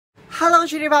Hello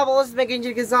JdBubbles, maganda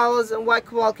Gonzales, and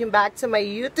welcome back to my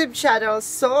YouTube channel.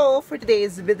 So, for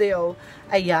today's video,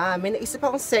 ayan, may naisip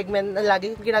akong segment na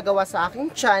lagi kong ginagawa sa aking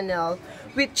channel,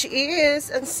 which is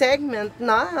ang segment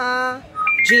na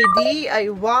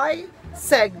JDIY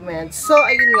segment. So,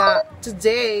 ayun nga,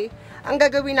 today, ang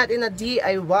gagawin natin na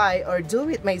DIY or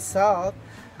do it myself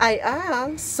ay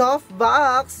ang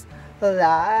softbox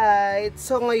light.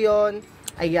 So, ngayon,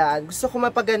 ayan, gusto ko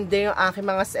mapaganda yung aking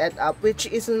mga setup, which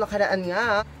is nung nakaraan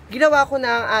nga, ginawa ko na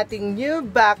ang ating new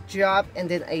backdrop, and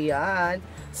then ayan.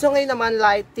 So ngayon naman,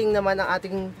 lighting naman ang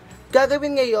ating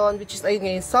gagawin ngayon, which is ayun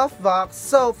ngayon, softbox.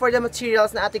 So for the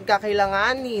materials na ating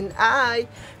kakailanganin ay,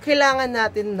 kailangan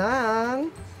natin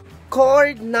ng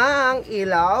cord ng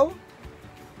ilaw,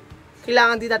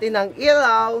 kailangan din natin ng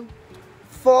ilaw,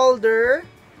 folder,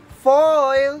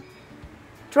 foil,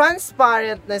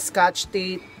 transparent na scotch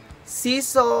tape,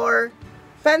 scissor,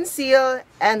 pencil,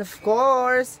 and of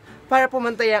course, para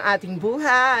pumantay ang ating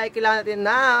buhay, kailangan natin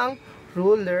ng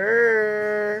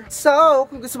ruler. So,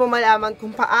 kung gusto mo malaman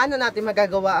kung paano natin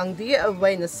magagawa ang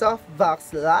DIY na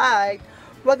softbox light,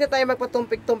 huwag na tayo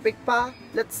magpatumpik-tumpik pa.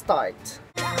 Let's start!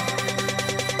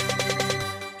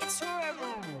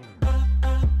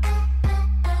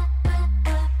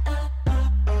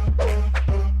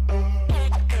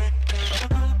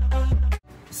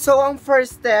 So, ang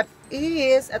first step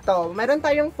is, ito, meron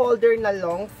tayong folder na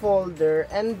long folder,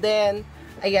 and then,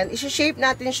 ayan, isi-shape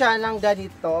natin siya ng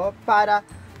ganito, para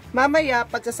mamaya,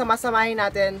 pag sasama-samahin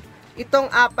natin, itong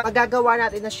apat, magagawa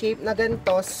natin na shape na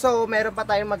ganito, so, meron pa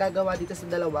tayong magagawa dito sa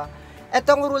dalawa.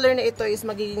 Itong ruler na ito is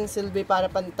magiging silbi para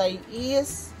pantay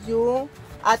is yung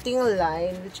ating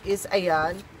line, which is,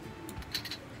 ayan,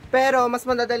 pero, mas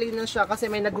madadali na siya kasi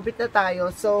may nagupit na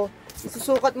tayo, so,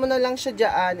 isusukat mo na lang siya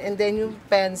dyan, and then yung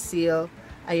pencil,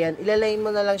 ayan, ilalayin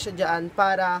mo na lang siya dyan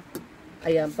para,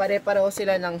 ayan, pare-pareho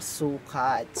sila ng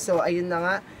sukat. So, ayun na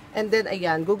nga. And then,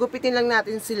 ayan, gugupitin lang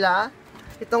natin sila.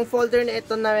 Itong folder na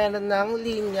ito na meron ng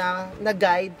linya na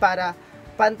guide para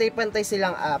pantay-pantay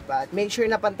silang apat. Make sure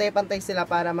na pantay-pantay sila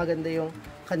para maganda yung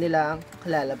kanilang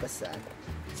kalalabasan.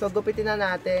 So, gupitin na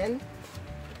natin.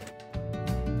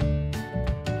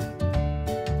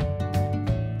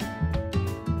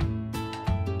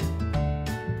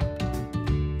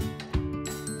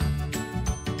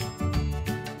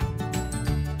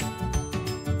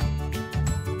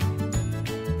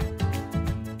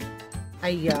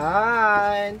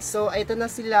 Ayan. So, ito na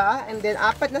sila. And then,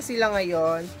 apat na sila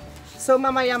ngayon. So,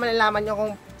 mamaya malalaman nyo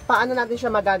kung paano natin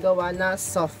siya magagawa na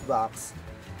softbox.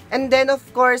 And then, of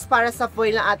course, para sa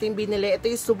foil na ating binili, ito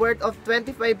is worth of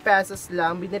 25 pesos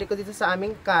lang. Binili ko dito sa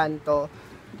aming kanto.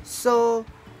 So,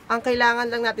 ang kailangan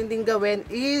lang natin din gawin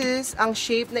is, ang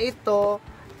shape na ito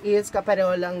is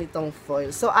kapareho lang nitong foil.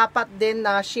 So, apat din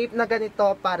na shape na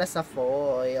ganito para sa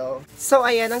foil. So,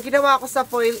 ayan, ang ginawa ko sa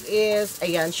foil is,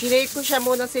 ayan, shinape ko siya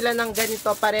muna sila ng ganito,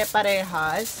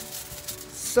 pare-parehas.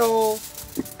 So,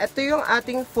 ito yung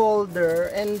ating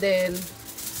folder, and then,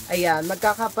 ayan,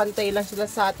 magkakapantay lang sila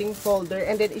sa ating folder,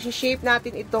 and then, isi-shape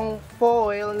natin itong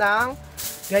foil ng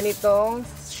ganitong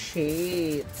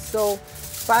shape. So,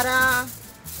 para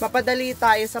mapadali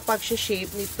tayo sa pag-shape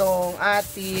nitong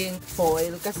ating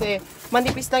foil. Kasi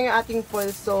manipis lang yung ating foil.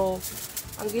 So,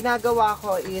 ang ginagawa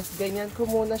ko is ganyan ko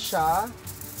muna siya.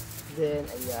 Then,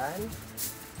 ayan.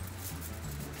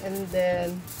 And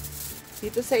then,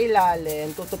 dito sa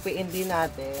ilalim, tutupiin din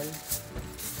natin.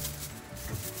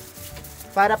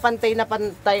 Para pantay na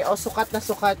pantay o sukat na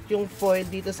sukat yung foil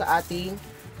dito sa ating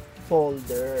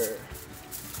folder.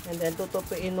 And then,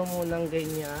 tutupiin mo munang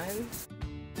ganyan.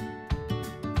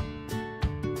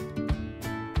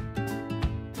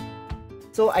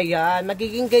 So, ayan,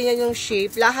 magiging ganyan yung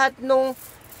shape. Lahat ng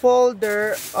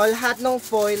folder o lahat ng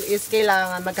foil is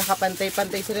kailangan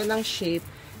magkakapantay-pantay sila ng shape.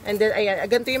 And then, ayan,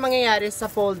 ganito yung mangyayari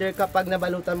sa folder kapag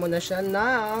nabalutan mo na siya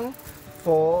ng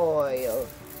foil.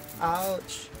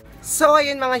 Ouch! So,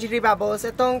 ayun mga JdBubbles,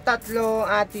 itong tatlong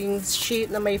ating sheet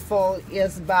na may foil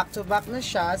is back-to-back na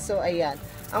siya. So, ayan,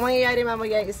 ang mangyayari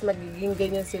mamaya is magiging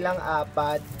ganyan silang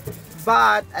apat.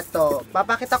 But, ito,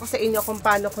 papakita ko sa inyo kung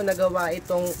paano ko nagawa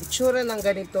itong itsura ng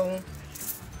ganitong,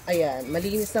 ayan,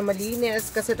 malinis na malinis,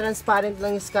 kasi transparent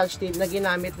lang yung scotch tape na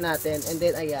ginamit natin. And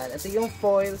then, ayan, ito yung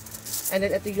foil, and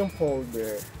then ito yung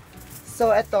folder.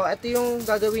 So, ito yung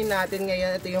gagawin natin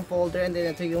ngayon, ito yung folder, and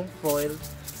then ito yung foil.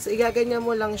 So, igaganyan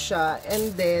mo lang siya,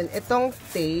 and then, itong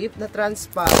tape na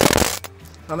transparent,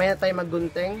 mamaya tayo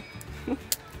maggunting.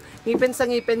 Ngipin sa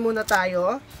ngipin muna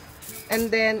tayo. And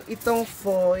then, itong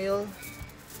foil,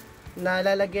 na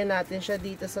lalagyan natin siya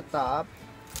dito sa top.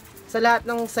 Sa lahat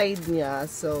ng side niya.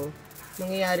 So,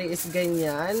 nangyayari is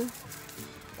ganyan.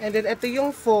 And then, ito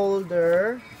yung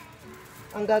folder.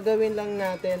 Ang gagawin lang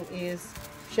natin is,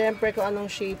 syempre, kung anong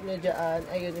shape niya dyan,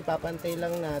 ayun, ipapantay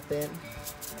lang natin.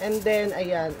 And then,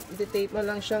 ayan, iti-tape mo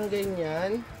lang siyang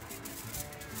ganyan.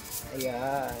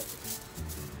 Ayan.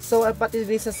 So, pati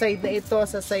din sa side na ito,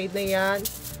 sa side na yan,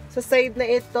 sa side na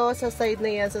ito, sa side na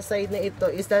yan, sa side na ito,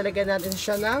 is lalagyan natin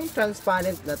siya ng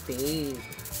transparent na tape.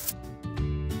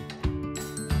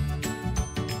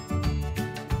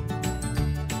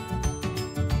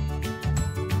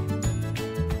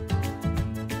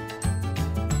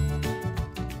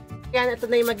 Yan, ito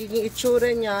na yung magiging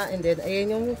itsura niya. And then,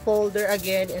 ayan yung folder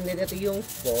again. And then, ito yung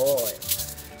foil.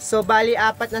 So, bali,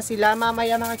 apat na sila.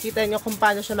 Mamaya makikita nyo kung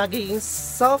paano siya magiging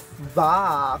soft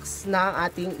box ng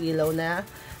ating ilaw na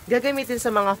gagamitin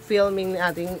sa mga filming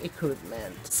ating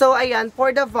equipment. So, ayan,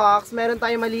 for the box, meron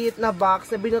tayong maliit na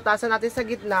box na binutasan natin sa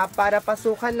gitna para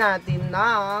pasukan natin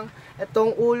ng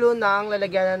itong ulo ng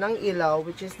lalagyanan ng ilaw,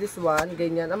 which is this one.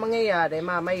 Ganyan ang mangyayari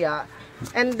mamaya.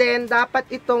 And then, dapat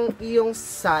itong iyong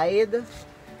side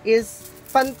is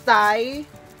pantay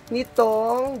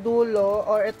nitong dulo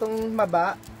or itong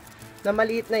maba na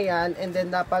maliit na yan. And then,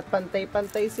 dapat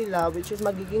pantay-pantay sila, which is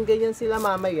magiging ganyan sila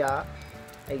mamaya.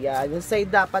 Ayan, yung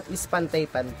side dapat is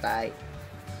pantay-pantay.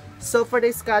 So, for the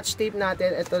scotch tape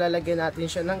natin, ito lalagyan natin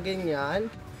siya ng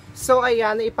ganyan. So,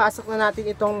 ayan, ipasok na natin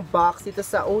itong box dito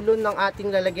sa ulo ng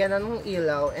ating lalagyanan ng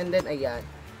ilaw. And then, ayan.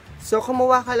 So,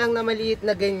 kumuha ka lang na maliit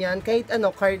na ganyan, kahit ano,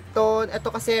 karton.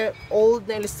 Ito kasi old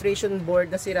na illustration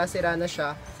board na sira-sira na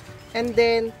siya. And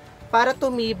then, para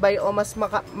tumibay o mas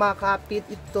makapit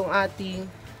itong ating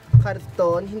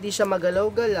karton, hindi siya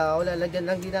magalaw-galaw, lalagyan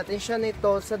lang din natin siya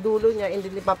nito sa dulo niya, and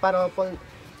then ipaparopol,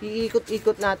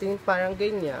 iikot-ikot natin parang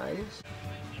ganyan.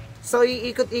 So,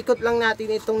 iikot-ikot lang natin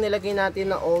itong nilagay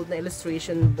natin na old na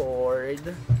illustration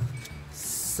board.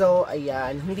 So,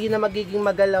 ayan. Hindi na magiging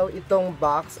magalaw itong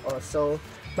box. So,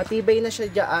 matibay na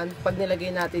siya dyan pag nilagay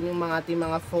natin yung ating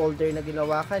mga folder na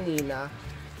ginawa kanina.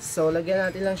 So, lagyan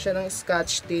natin lang siya ng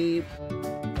scotch tape.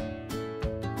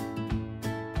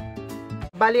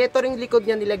 Bali, ito ring likod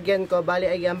niya nilagyan ko. Bali,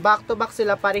 ayan. Back to back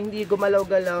sila para hindi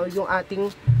gumalaw-galaw yung ating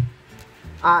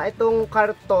itong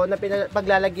karton na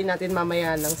paglalagyan natin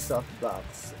mamaya ng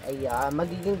softbox. Ayan.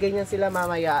 Magiging ganyan sila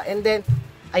mamaya. And then,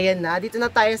 ayan na, dito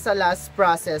na tayo sa last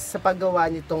process sa paggawa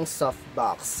nitong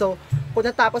softbox. So, kung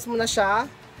natapos mo na siya,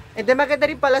 and then maganda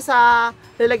rin pala sa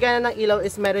lalagyan ng ilaw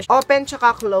is meron open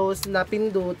tsaka close na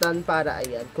pindutan para,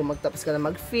 ayan, kung magtapos ka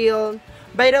na mag-film.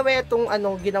 By the way, itong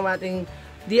ginawa nating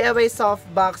DIY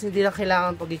softbox, hindi lang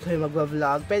kailangan pag ikaw yung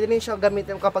magwa-vlog. Pwede rin siya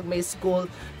gamitin kapag may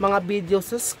school, mga video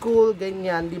sa school,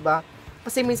 ganyan, di ba?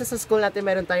 Kasi minsan sa school natin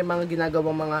meron tayong mga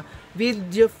ginagawang mga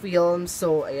video films.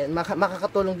 So, ayan,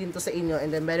 makakatulong din to sa inyo. And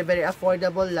then, very, very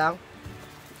affordable lang.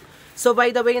 So,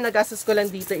 by the way, yung nagastos ko lang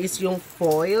dito is yung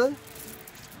foil.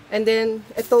 And then,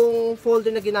 itong folder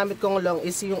na ginamit kong long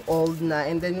is yung old na.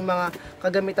 And then, yung mga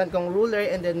kagamitan kong ruler.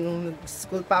 And then, yung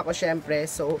school pa ako, syempre.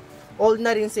 So, old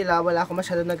na rin sila. Wala akong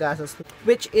masyadong nagastos.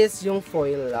 Which is yung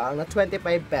foil lang na 25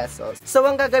 pesos. So,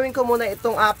 ang gagawin ko muna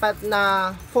itong apat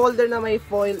na folder na may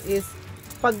foil is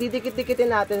pag didikit-dikitin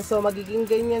natin, so magiging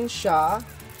ganyan siya.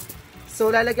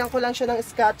 So, lalagyan ko lang siya ng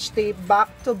scotch tape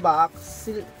back to back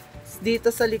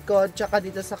dito sa likod, tsaka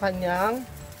dito sa kanyang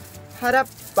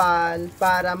harapan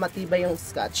para matibay yung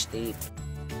scotch tape.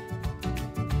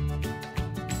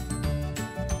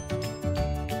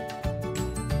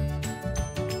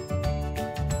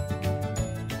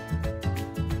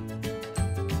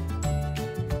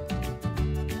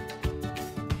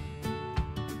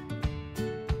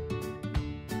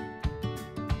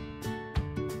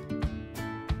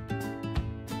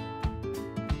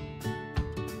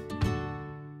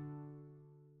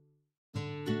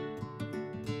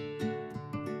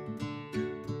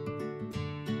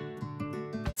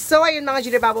 So, ayun mga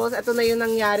JdBubbles, ito na yung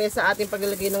nangyari sa ating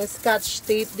paglalagay ng scotch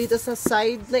tape dito sa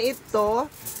side na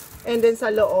ito. And then sa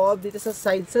loob, dito sa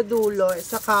side sa dulo,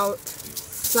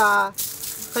 sa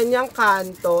kanyang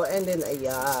kanto. And then,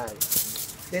 ayan.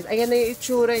 Then, ayan na yung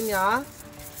itsura niya.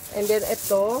 And then,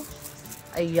 ito.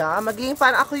 Ayan. Magiging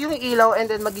parang ako yung ilaw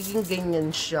and then magiging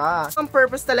ganyan siya. Ang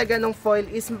purpose talaga ng foil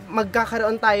is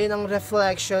magkakaroon tayo ng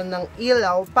reflection ng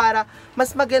ilaw para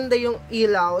mas maganda yung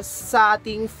ilaw sa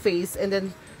ating face. And then,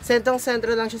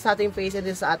 sentrong-sentro lang siya sa ating face and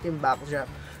then sa ating backdrop.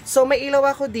 So, may ilaw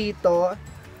ako dito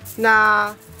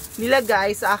na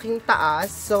nilagay sa aking taas.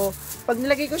 So, pag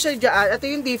nilagay ko siya dyan, ito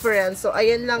yung difference. So,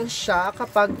 ayan lang siya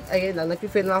kapag, ayan lang,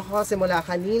 nagpipilm ako kasi mula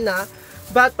kanina.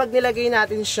 But, pag nilagay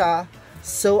natin siya,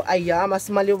 so, ayan, mas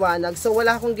maliwanag. So,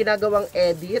 wala akong ginagawang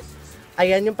edit.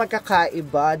 Ayan yung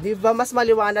pagkakaiba. Diba? Mas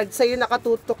maliwanag. Sa'yo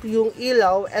nakatutok yung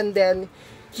ilaw and then,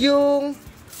 yung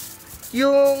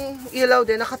yung ilaw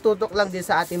din nakatutok lang din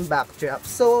sa ating backdrop.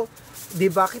 So, 'di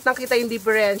ba? Kitang-kita yung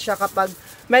diferensya kapag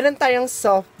meron tayong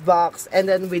softbox and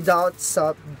then without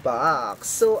softbox.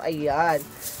 So, ayan.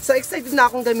 So, excited na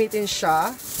akong gamitin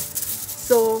siya.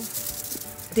 So,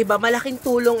 'di ba? Malaking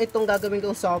tulong itong gagawin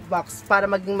kong softbox para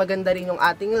maging maganda rin yung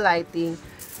ating lighting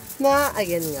na,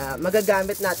 ayan nga,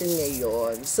 magagamit natin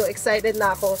ngayon. So, excited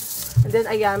na ako. And then,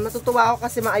 ayan, matutuwa ako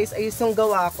kasi maayos-ayos yung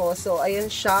gawa ko. So, ayan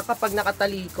siya kapag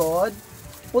nakatalikod.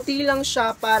 Puti lang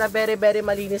siya para very, very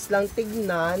malinis lang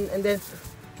tignan. And then,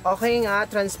 okay nga,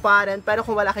 transparent. Pero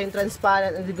kung wala kayong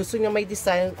transparent and gusto nyo may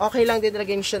design, okay lang din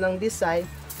lagyan siya ng design.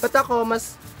 But ako,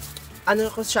 mas,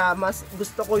 mas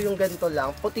gusto ko yung ganito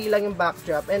lang. Puti lang yung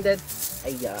backdrop. And then,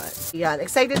 ayan. Ayan,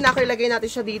 excited na ako ilagay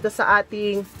natin siya dito sa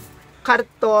ating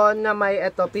karton na may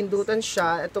pindutan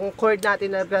siya. Itong cord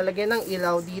natin na lalagyan ng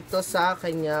ilaw dito sa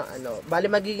kanya, bali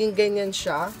magiging ganyan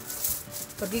siya.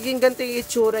 Magiging ganito yung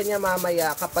itsura niya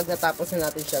mamaya kapag natapos na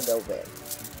natin siya gawin.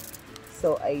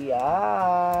 So,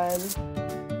 ayan.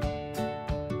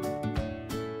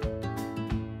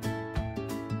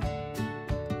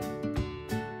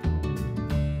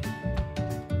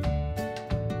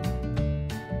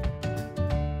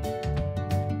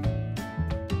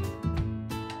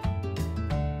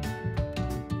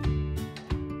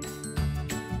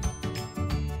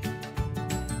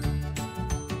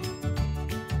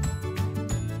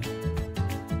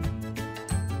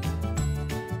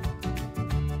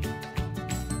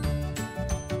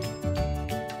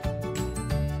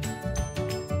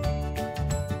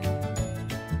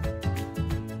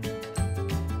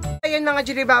 Ayan mga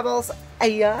JdBubbles,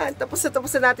 ayan, tapos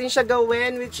na natin siya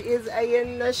gawin, which is,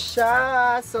 ayan na siya.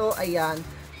 So, ayan.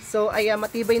 So, ayan,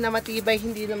 matibay na matibay,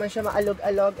 hindi naman siya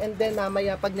maalog-alog. And then,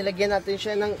 mamaya, pag nilagyan natin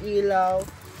siya ng ilaw,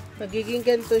 magiging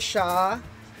ganito siya.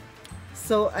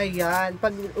 So, ayan.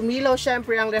 Pag umilaw,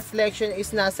 syempre, ang reflection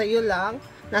is nasa iyo lang,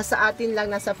 nasa atin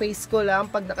lang, nasa face ko lang,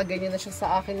 pag nakaganyan na siya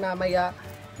sa akin mamaya.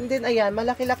 And then, ayan,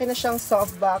 malaki-laki na siyang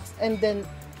softbox. And then,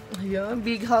 ayan,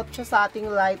 big help siya sa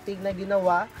ating lighting na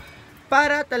ginawa.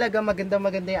 Para talaga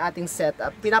maganda-maganda yung ating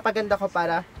setup. Pinapaganda ko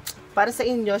para sa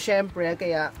inyo, syempre.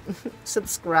 Kaya,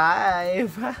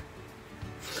 subscribe.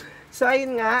 So,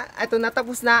 ayun nga. Ito,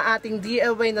 natapos na ating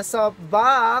DIY na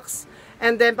softbox.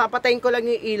 And then, papatayin ko lang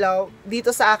yung ilaw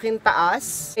dito sa aking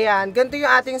taas. Ayan, ganito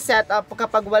yung ating setup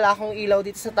kapag wala akong ilaw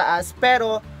dito sa taas.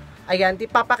 Pero, ayan,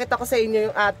 papakita ko sa inyo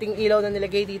yung ating ilaw na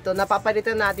nilagay dito.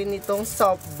 Napapalitan natin nitong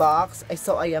softbox.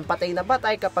 So, ayan, patay na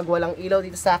patay kapag walang ilaw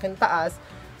dito sa aking taas.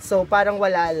 So, parang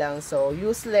wala lang. So,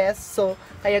 useless. So,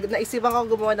 kaya naisipan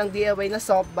ko gumawa ng DIY na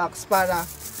softbox para,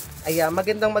 ayan,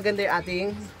 magandang-maganda yung ating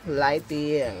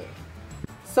lighting.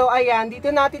 So, ayan,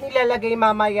 dito natin ilalagay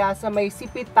mamaya sa may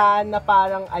sipitan na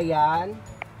parang, ayan.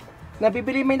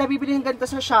 May nabibili ng ganito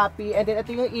sa Shopee. And then, ito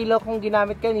yung ilaw kong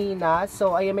ginamit kanina.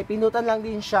 So, ayan, may pinutan lang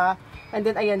din siya. And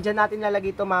then, ayan, dyan natin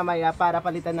ilalagay ito mamaya para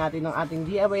palitan natin ng ating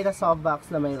DIY na softbox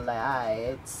na may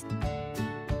lights.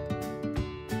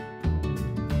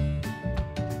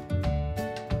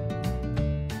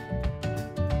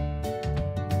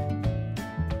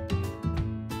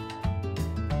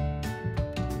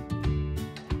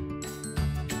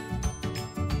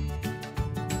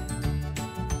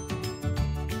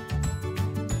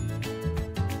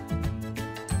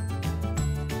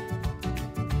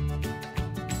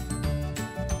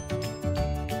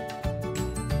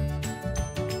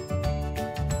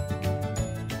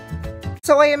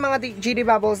 So, ayan mga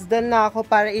JdBubbles, done na ako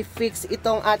para i-fix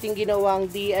itong ating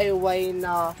ginawang DIY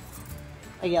na,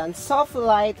 ayan, soft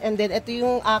light. And then, ito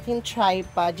yung aking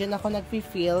tripod. Diyan ako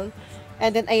nag-film.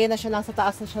 And then, ayan na siya, nasa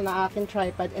taas na siya na aking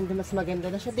tripod. And then, mas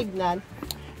maganda na siya tignan.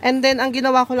 And then, ang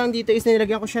ginawa ko lang dito is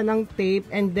nilagyan ko siya ng tape.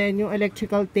 And then, yung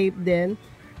electrical tape din.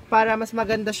 Para mas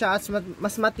maganda siya at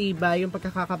mas matibay yung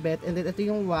pagkakakabit. And then, ito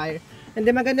yung wire. And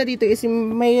then, maganda dito is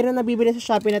mayroon na bibili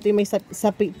sa Shopee na ito yung may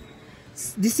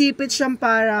disipit siyang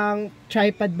parang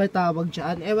tripod ba tawag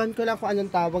dyan. Ewan ko lang kung anong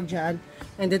tawag dyan.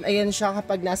 And then, ayan siya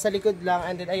kapag nasa likod lang.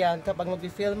 And then, ayan, kapag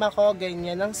mag-film ako,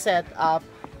 ganyan ang setup.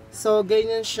 So,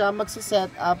 ganyan siya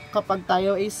magsiset-up kapag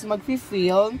tayo is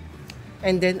mag-film.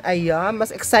 And then, ayan,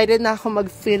 mas excited na ako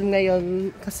mag-film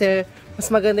ngayon kasi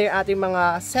mas maganda yung ating mga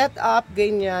setup,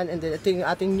 ganyan. And then, ito yung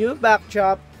ating new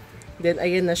backdrop. Then,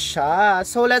 ayan na siya.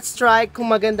 So, let's try kung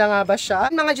maganda nga ba siya.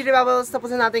 Mga JdBubbles,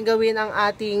 tapos na natin gawin ang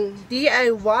ating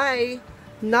DIY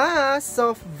na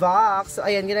softbox. So,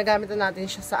 ayan, ginagamit na natin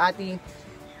siya sa ating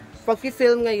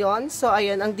pag-film ngayon. So,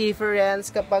 ayan, ang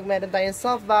difference kapag meron tayong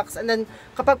softbox. And then,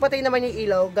 kapag patay naman yung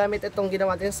ilaw, gamit itong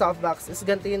ginawa natin softbox, is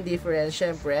ganito yung difference,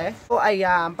 syempre. So,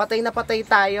 ayan, patay na patay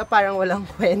tayo, parang walang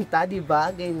kwenta,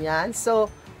 diba? Ganyan. So,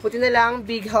 Buti na lang,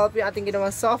 big help yung ating ginawang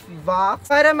softbox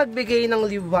para magbigay ng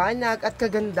liwanag at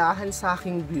kagandahan sa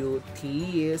aking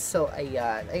beauty. So,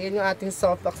 ayan. Ayan yung ating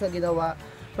softbox na ginawa.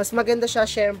 Mas maganda siya,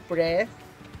 syempre.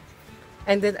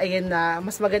 And then, ayan na.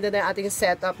 Mas maganda na yung ating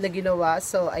setup na ginawa.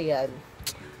 So, ayan.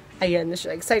 Ayan na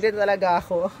siya. Excited talaga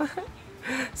ako.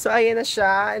 So, ayan na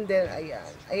siya. And then, ayan.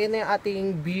 Ayan na yung ating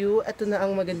view. Ito na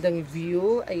ang magandang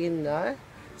view. Ayan na.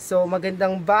 So,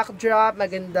 magandang backdrop,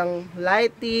 magandang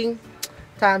lighting.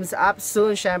 Thumbs up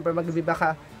soon. Syempre,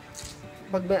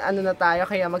 ano na tayo.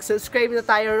 Kaya mag-subscribe na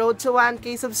tayo. Road to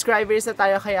 1K subscribers na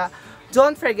tayo. Kaya,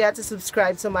 don't forget to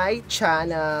subscribe to my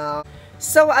channel.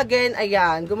 So, again,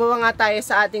 ayan. Gumawa nga tayo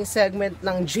sa ating segment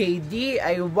ng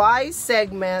JdBubbles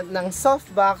segment ng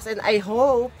softbox. And I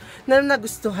hope na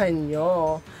nagustuhan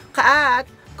nyo. At,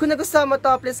 kung nagustuhan mo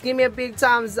to, please give me a big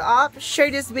thumbs up.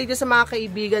 Share this video sa mga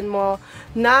kaibigan mo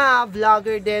na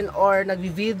vlogger din or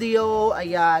nagvi-video.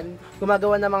 Ayan,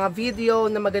 gumagawa ng mga video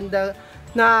na maganda,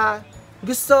 na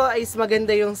gusto is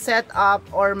maganda yung setup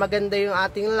or maganda yung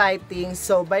ating lighting.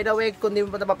 So, by the way, kung di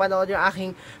mo pa napapanood yung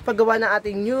aking paggawa ng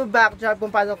ating new backdrop, kung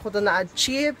paano ko ito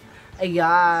na-achieve,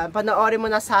 ayan, panoorin mo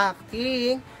na sa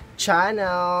aking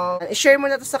channel. I-share mo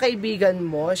na to sa kaibigan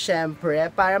mo,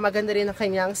 syempre, para maganda rin ang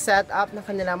kanyang setup ng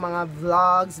kanilang mga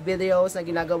vlogs, videos na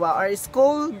ginagawa, or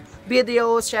school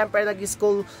videos. Syempre,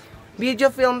 nag-school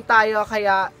video film tayo,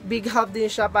 kaya big help din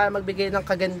siya para magbigay ng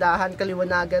kagandahan,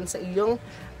 kaliwanagan sa iyong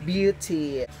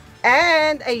beauty.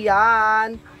 And,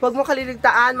 ayan, huwag mo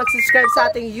kaliligtaan mag-subscribe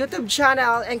sa ating YouTube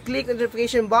channel and click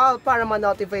notification bell para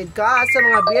ma-notified ka sa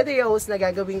mga videos na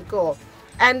gagawin ko.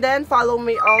 And then, follow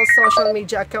me all social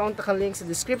media account, naka-link sa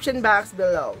description box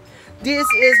below. This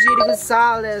is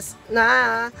Gonzales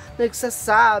na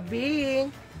nagsasabing,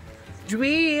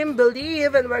 dream,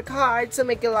 believe, and work hard to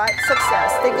make your life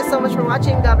success. Thank you so much for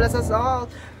watching. God bless us all.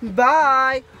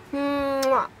 Bye!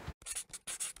 Mwah!